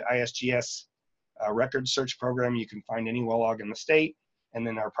 which is the ISGS record search program. You can find any well log in the state. And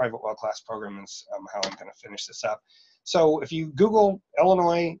then our private well class program is how I'm going to finish this up. So if you Google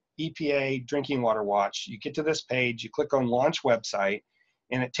Illinois EPA Drinking Water Watch, you get to this page, you click on Launch Website,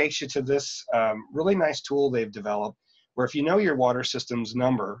 and it takes you to this really nice tool they've developed where if you know your water system's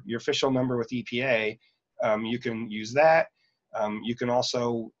number, your official number with EPA, you can use that. You can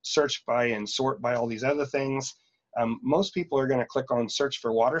also search by and sort by all these other things. Most people are going to click on search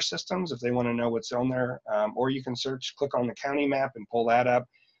for water systems if they want to know what's on there, or you can click on the county map and pull that up.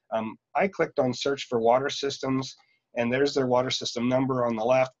 I clicked on search for water systems, and there's their water system number on the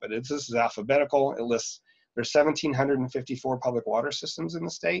left, but this is alphabetical. It lists, there's 1,754 public water systems in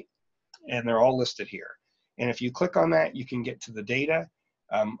the state, and they're all listed here. And if you click on that, you can get to the data.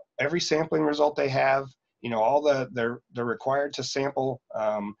 Every sampling result they have, you know, all they're required to sample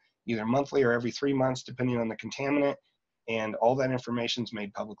either monthly or every 3 months, depending on the contaminant, and all that information is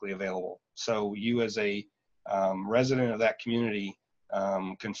made publicly available. So you as a resident of that community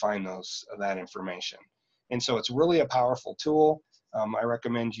can find that information. And so it's really a powerful tool. I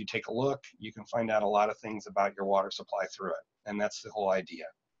recommend you take a look. You can find out a lot of things about your water supply through it, and that's the whole idea.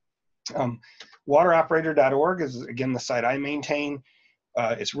 Wateroperator.org is, again, the site I maintain.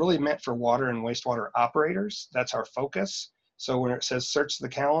 It's really meant for water and wastewater operators. That's our focus. So when it says search the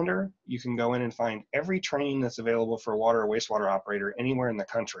calendar, you can go in and find every training that's available for a water or wastewater operator anywhere in the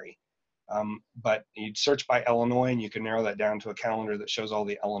country. But you'd search by Illinois, and you can narrow that down to a calendar that shows all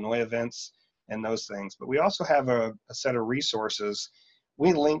the Illinois events and those things. But we also have a set of resources.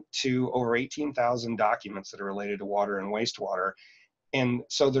 We link to over 18,000 documents that are related to water and wastewater. And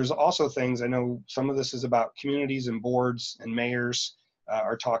so there's also things, I know some of this is about communities and boards and mayors,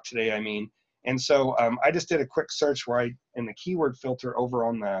 our talk today, I mean. And so I just did a quick search where in the keyword filter over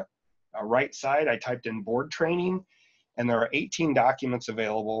on the right side, I typed in board training, and there are 18 documents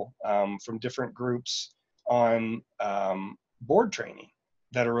available from different groups on board training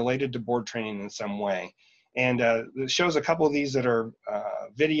that are related to board training in some way. And it shows a couple of these that are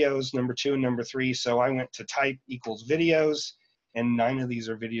videos, number 2 and number 3. So I went to type equals videos, and 9 of these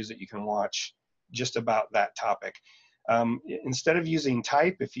are videos that you can watch just about that topic. Instead of using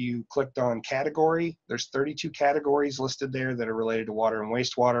type, if you clicked on category, there's 32 categories listed there that are related to water and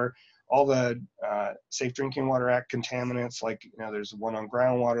wastewater. All the Safe Drinking Water Act contaminants, like, you know, there's one on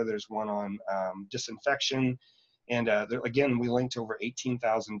groundwater, there's one on disinfection, and again, we linked over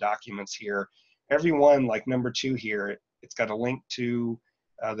 18,000 documents here. Every one, like number 2 here, it's got a link to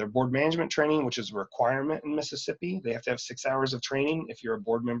their board management training, which is a requirement in Mississippi. They have to have 6 hours of training if you're a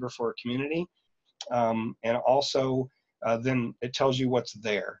board member for a community. And also, then it tells you what's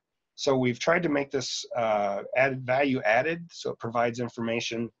there. So we've tried to make this added value added, so it provides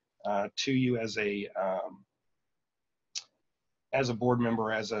information to you as a board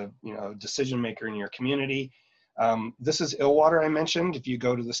member, as a decision maker in your community. This is Illwater I mentioned. If you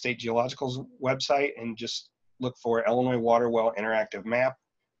go to the State Geological's website and just look for Illinois Water Well Interactive Map,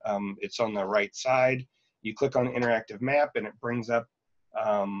 it's on the right side. You click on the interactive map, and it brings up,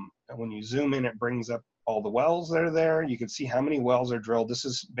 when you zoom in, it brings up all the wells that are there. You can see how many wells are drilled. This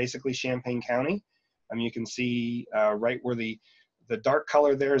is basically Champaign County. You can see right where the dark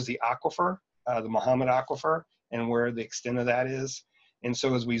color there is the aquifer, the Muhammad Aquifer, and where the extent of that is. And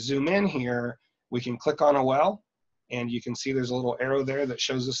so as we zoom in here, we can click on a well, and you can see there's a little arrow there that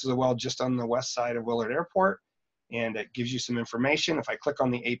shows this is a well just on the west side of Willard Airport, and it gives you some information. If I click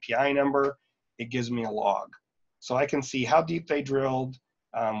on the API number, it gives me a log. So I can see how deep they drilled,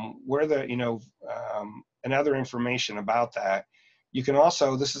 where and other information about that. You can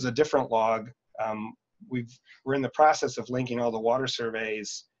also, this is a different log. We're in the process of linking all the water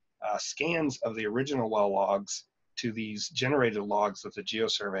surveys, scans of the original well logs to these generated logs that the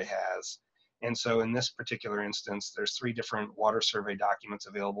GeoSurvey has. And so in this particular instance, there's 3 different water survey documents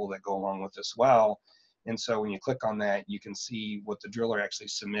available that go along with this well. And so when you click on that, you can see what the driller actually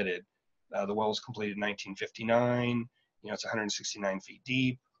submitted. The well was completed in 1959. It's 169 feet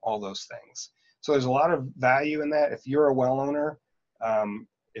deep, all those things. So there's a lot of value in that. If you're a well owner,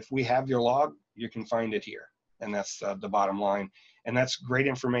 if we have your log, you can find it here. And that's the bottom line. And that's great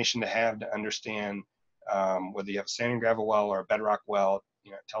information to have to understand whether you have a sand and gravel well or a bedrock well.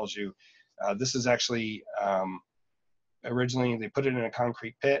 It tells you this is actually, originally they put it in a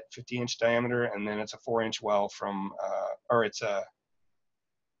concrete pit, 50-inch diameter, and then it's a 4-inch well from, I'm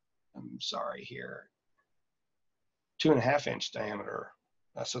sorry here, 2.5-inch diameter.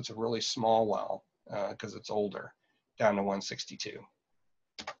 So it's a really small well because it's older, down to 162.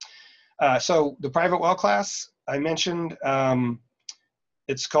 So the private well class I mentioned,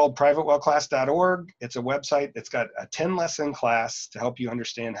 it's called privatewellclass.org. It's a website. It's got a 10-lesson class to help you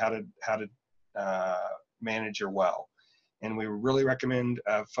understand how to manage your well. And we really recommend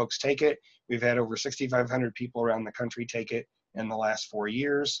folks take it. We've had over 6,500 people around the country take it in the last 4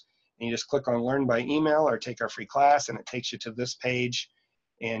 years. And you just click on Learn by Email or take our free class, and it takes you to this page.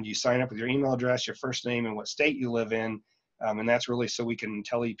 And you sign up with your email address, your first name, and what state you live in. And that's really so we can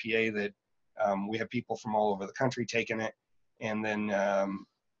tell EPA that we have people from all over the country taking it. And then,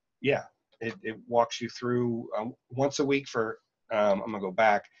 yeah, it walks you through once a week for, I'm going to go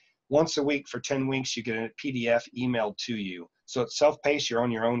back. Once a week for 10 weeks, you get a PDF emailed to you. So it's self-paced. You're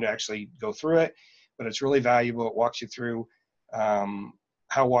on your own to actually go through it, but it's really valuable. It walks you through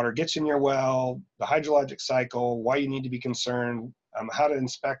how water gets in your well, the hydrologic cycle, why you need to be concerned, how to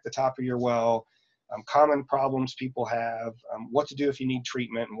inspect the top of your well, common problems people have, what to do if you need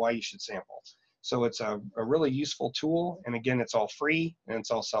treatment, and why you should sample. So it's a really useful tool. And again, it's all free and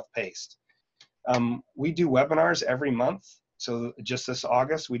it's all self-paced. We do webinars every month. So just this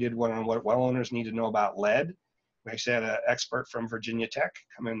August, we did one on what well owners need to know about lead. We actually had an expert from Virginia Tech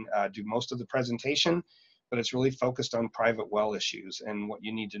come and do most of the presentation, but it's really focused on private well issues and what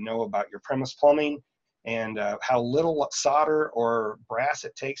you need to know about your premise plumbing and how little solder or brass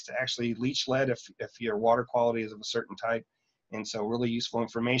it takes to actually leach lead if your water quality is of a certain type. And so really useful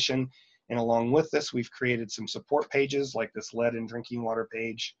information. And along with this, we've created some support pages like this lead in drinking water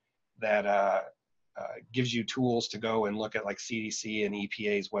page that gives you tools to go and look at like CDC and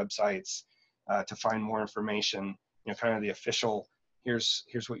EPA's websites to find more information, you know, kind of the official, here's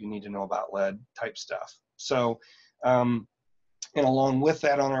what you need to know about lead type stuff. So, and along with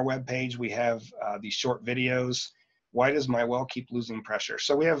that on our webpage, we have these short videos. Why does my well keep losing pressure?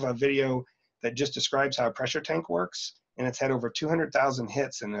 So we have a video that just describes how a pressure tank works, and it's had over 200,000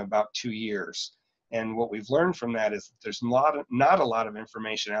 hits in about 2 years. And what we've learned from that is that there's not a lot of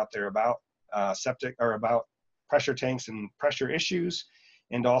information out there about septic or about pressure tanks and pressure issues,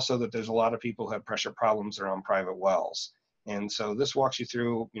 and also that there's a lot of people who have pressure problems that are on private wells. And so this walks you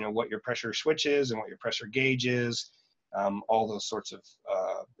through, you know, what your pressure switch is and what your pressure gauge is, all those sorts of,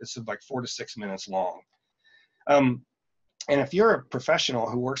 this is like 4 to 6 minutes long. And if you're a professional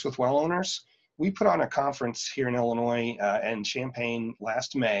who works with well owners, we put on a conference here in Illinois in Champaign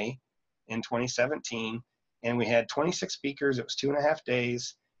last May in 2017, and we had 26 speakers. It was 2.5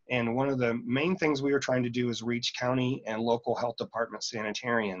 days. And one of the main things we were trying to do is reach county and local health department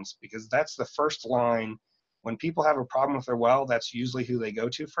sanitarians, because that's the first line. When people have a problem with their well, that's usually who they go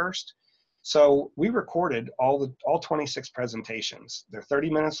to first. So we recorded all 26 presentations. They're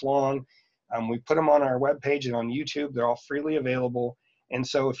 30 minutes long. We put them on our webpage and on YouTube. They're all freely available. And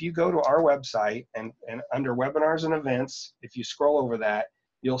so if you go to our website and under webinars and events, if you scroll over that,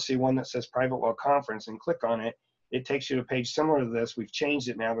 you'll see one that says Private Well Conference, and click on it. It takes you to a page similar to this. We've changed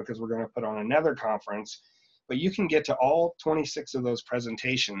it now because we're going to put on another conference. But you can get to all 26 of those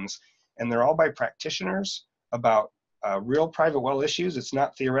presentations, and they're all by practitioners about real private well issues. It's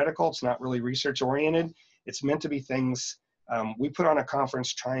not theoretical. It's not really research oriented. It's meant to be things. We put on a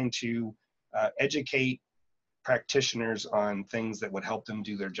conference trying to educate practitioners on things that would help them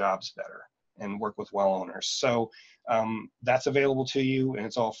do their jobs better and work with well owners. So that's available to you, and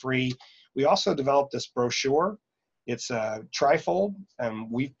it's all free. We also developed this brochure. It's a trifold.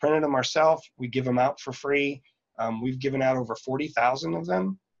 We've printed them ourselves. We give them out for free. We've given out over 40,000 of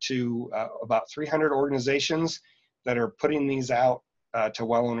them to about 300 organizations that are putting these out to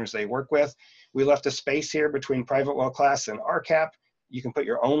well owners they work with. We left a space here between private well class and RCAP. You can put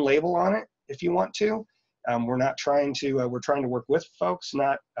your own label on it if you want to. We're not trying to, we're trying to work with folks,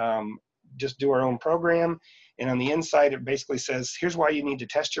 not just do our own program. And on the inside, it basically says, here's why you need to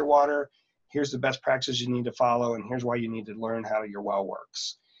test your water. Here's the best practices you need to follow. And here's why you need to learn how your well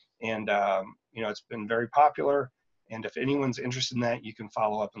works. And, you know, it's been very popular. And if anyone's interested in that, you can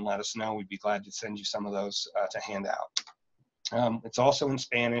follow up and let us know. We'd be glad to send you some of those to hand out. It's also in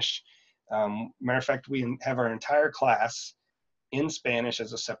Spanish. Matter of fact, we have our entire class in Spanish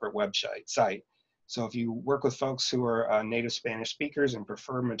as a separate site. So if you work with folks who are native Spanish speakers and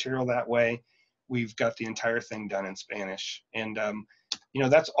prefer material that way, we've got the entire thing done in Spanish. And, you know,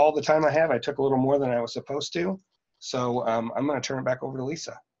 that's all the time I have. I took a little more than I was supposed to. So I'm going to turn it back over to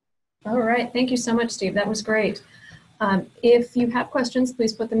Lisa. All right. Thank you so much, Steve. That was great. If you have questions,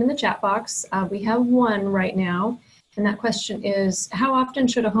 please put them in the chat box. We have one right now, and that question is, how often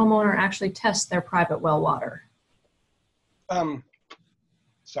should a homeowner actually test their private well water?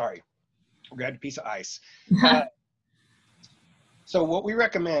 Sorry, I grabbed a piece of ice. So what we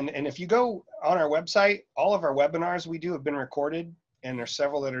recommend, and if you go on our website, all of our webinars we do have been recorded, and there's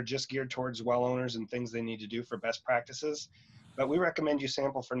several that are just geared towards well owners and things they need to do for best practices. But we recommend you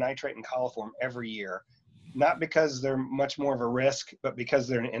sample for nitrate and coliform every year. not because they're much more of a risk, but because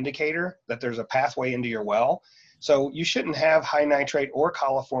they're an indicator that there's a pathway into your well. So you shouldn't have high nitrate or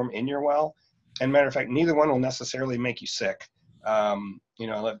coliform in your well. And matter of fact, neither one will necessarily make you sick. You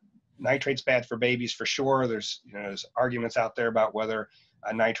know, nitrate's bad for babies for sure. There's, you know, there's arguments out there about whether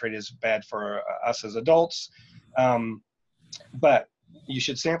nitrate is bad for us as adults. But you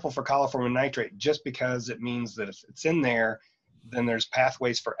should sample for coliform and nitrate just because it means that if it's in there, then there's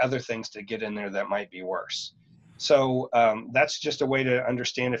pathways for other things to get in there that might be worse. So that's just a way to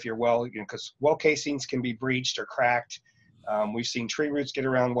understand if your well, you know, because well casings can be breached or cracked. We've seen tree roots get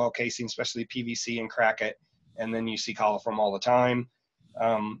around well casing, especially PVC, and crack it. And then you see coliform all the time.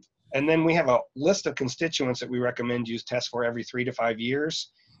 And then we have a list of constituents that we recommend use tests for every 3 to 5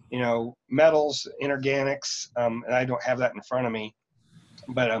 years. You know, metals, inorganics, and I don't have that in front of me,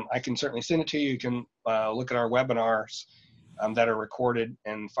 but I can certainly send it to you. You can look at our webinars that are recorded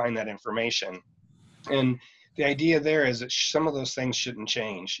and find that information. And the idea there is that some of those things shouldn't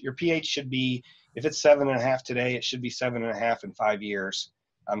change. Your pH should be, if it's 7.5 today, it should be 7.5 in 5 years.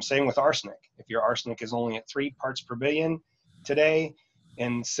 Same with arsenic. If your arsenic is only at 3 parts per billion today,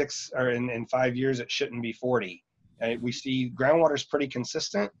 in 5 years, it shouldn't be 40. We see groundwater is pretty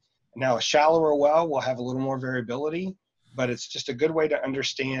consistent. Now, a shallower well will have a little more variability, but it's just a good way to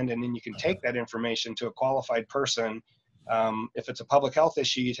understand. And then you can take that information to a qualified person. If it's a public health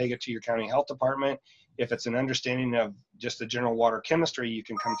issue, you take it to your county health department. If it's an understanding of just the general water chemistry, you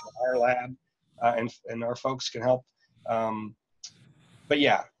can come to our lab, and our folks can help. But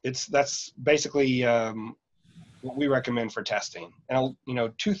yeah, that's basically what we recommend for testing. And, you know,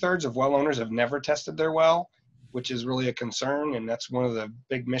 2/3 of well owners have never tested their well, which is really a concern. And that's one of the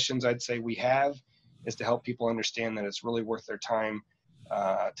big missions I'd say we have, is to help people understand that it's really worth their time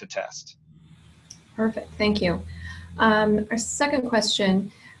to test. Perfect, thank you. Our second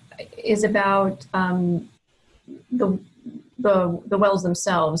question is about the wells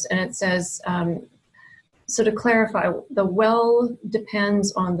themselves, and it says, so to clarify, the well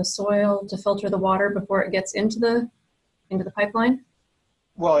depends on the soil to filter the water before it gets into the pipeline?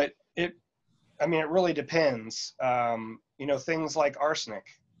 Well, I mean, it really depends. You know, things like arsenic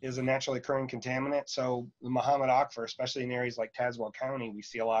is a naturally occurring contaminant. So the Muhammad Aquifer, especially in areas like Tazewell County, we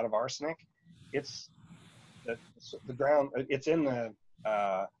see a lot of arsenic. It's the ground. It's in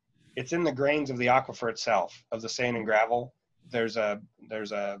the grains of the aquifer itself, of the sand and gravel. There's a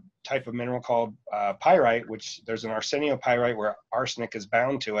type of mineral called pyrite, which there's an arsenopyrite where arsenic is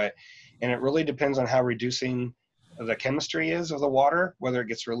bound to it, and it really depends on how reducing the chemistry is of the water, whether it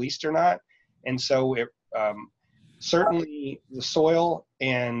gets released or not. And so it certainly the soil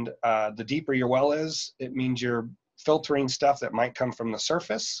and the deeper your well is, it means you're filtering stuff that might come from the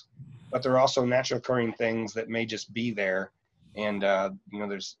surface, but there are also natural occurring things that may just be there, and you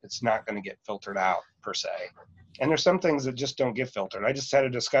know, it's not going to get filtered out per se. And there's some things that just don't get filtered. I just had a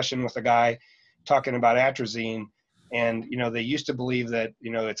discussion with a guy talking about atrazine, and you know, they used to believe that,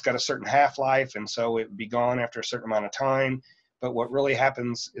 you know, it's got a certain half-life, and so it would be gone after a certain amount of time. But what really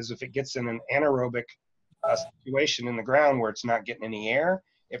happens is if it gets in an anaerobic situation in the ground where it's not getting any air,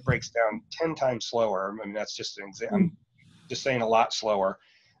 it breaks down 10 times slower. I mean, that's just an example. I'm just saying a lot slower.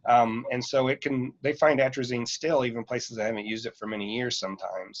 And so they find atrazine still, even places that haven't used it for many years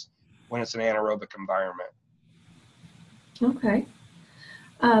sometimes, when it's an anaerobic environment. Okay.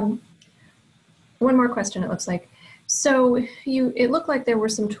 One more question, it looks like. So it looked like there were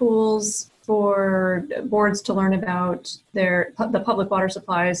some tools for boards to learn about the public water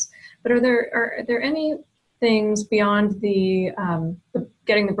supplies, but are there any things beyond the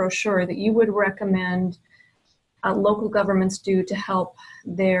getting the brochure that you would recommend local governments do to help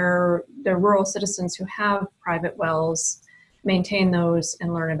their rural citizens who have private wells maintain those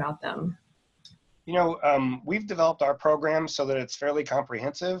and learn about them? You know, we've developed our program so that it's fairly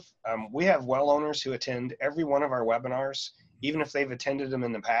comprehensive. We have well owners who attend every one of our webinars, even if they've attended them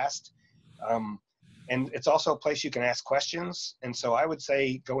in the past. And it's also a place you can ask questions. And so I would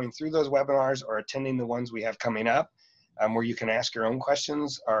say going through those webinars or attending the ones we have coming up, where you can ask your own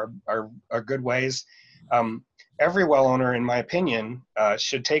questions, are good ways. Every well owner, in my opinion,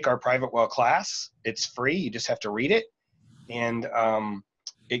 should take our private well class. It's free, you just have to read it. And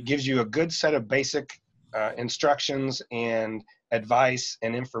it gives you a good set of basic instructions and advice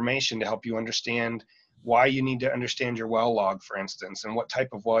and information to help you understand why you need to understand your well log, for instance, and what type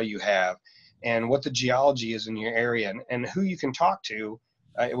of well you have, and what the geology is in your area, and who you can talk to,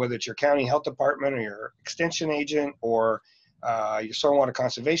 whether it's your county health department or your extension agent or your stormwater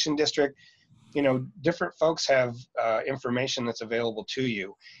conservation district. You know, different folks have information that's available to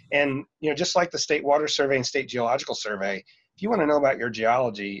you. And, you know, just like the State Water Survey and State Geological Survey, if you want to know about your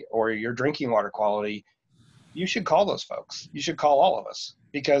geology or your drinking water quality, you should call those folks. You should call all of us,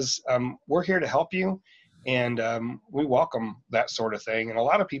 because we're here to help you, and we welcome that sort of thing. And a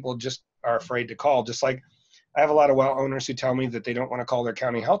lot of people just are afraid to call. Just like I have a lot of well owners who tell me that they don't want to call their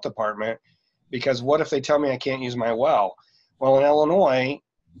county health department because what if they tell me I can't use my well? Well, in Illinois,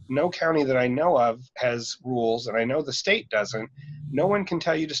 no county that I know of has rules, and I know the state doesn't. No one can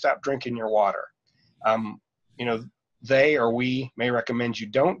tell you to stop drinking your water. You know, they or we may recommend you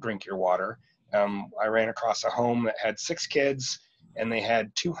don't drink your water. I ran across a home that had 6 kids, and they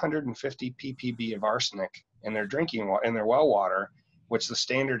had 250 ppb of arsenic in their drinking water, in their well water, which the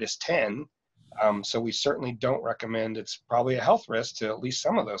standard is 10. So we certainly don't recommend. It's probably a health risk to at least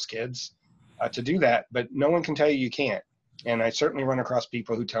some of those kids to do that, but no one can tell you you can't. And I certainly run across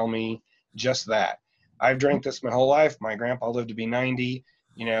people who tell me just that. I've drank this my whole life. My grandpa lived to be 90.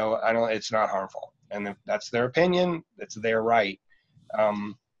 You know, it's not harmful. And if that's their opinion, it's their right.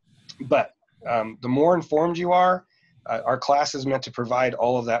 But the more informed you are, our class is meant to provide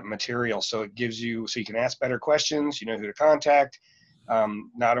all of that material. So it gives you, so you can ask better questions, you know who to contact.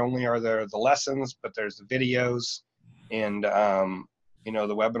 Not only are there the lessons, but there's the videos and, you know,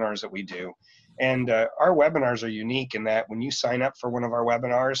 the webinars that we do. And our webinars are unique in that when you sign up for one of our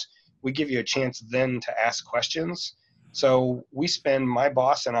webinars, we give you a chance then to ask questions. So we spend, my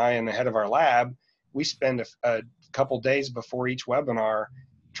boss and I and the head of our lab, we spend a couple days before each webinar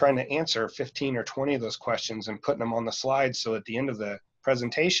trying to answer 15 or 20 of those questions and putting them on the slides. So at the end of the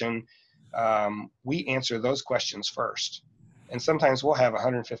presentation, we answer those questions first. And sometimes we'll have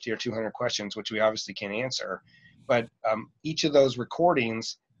 150 or 200 questions, which we obviously can't answer. But each of those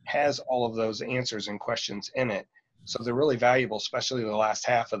recordings has all of those answers and questions in it. So they're really valuable, especially the last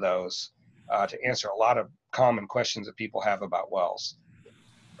half of those, to answer a lot of common questions that people have about wells.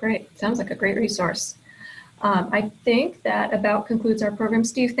 Great. Sounds like a great resource. I think that about concludes our program.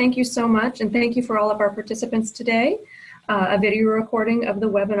 Steve, thank you so much, and thank you for all of our participants today. A video recording of the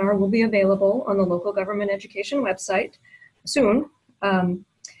webinar will be available on the local government education website soon.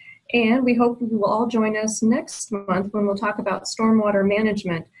 And we hope you will all join us next month when we'll talk about stormwater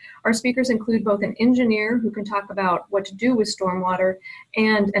management. Our speakers include both an engineer who can talk about what to do with stormwater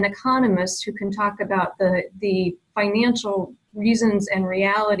and an economist who can talk about the financial reasons and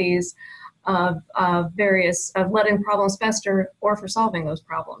realities of letting problems fester or for solving those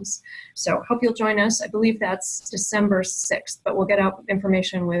problems. So hope you'll join us. I believe that's December 6th, but we'll get out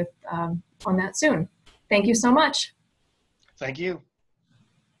information on that soon. Thank you so much. Thank you.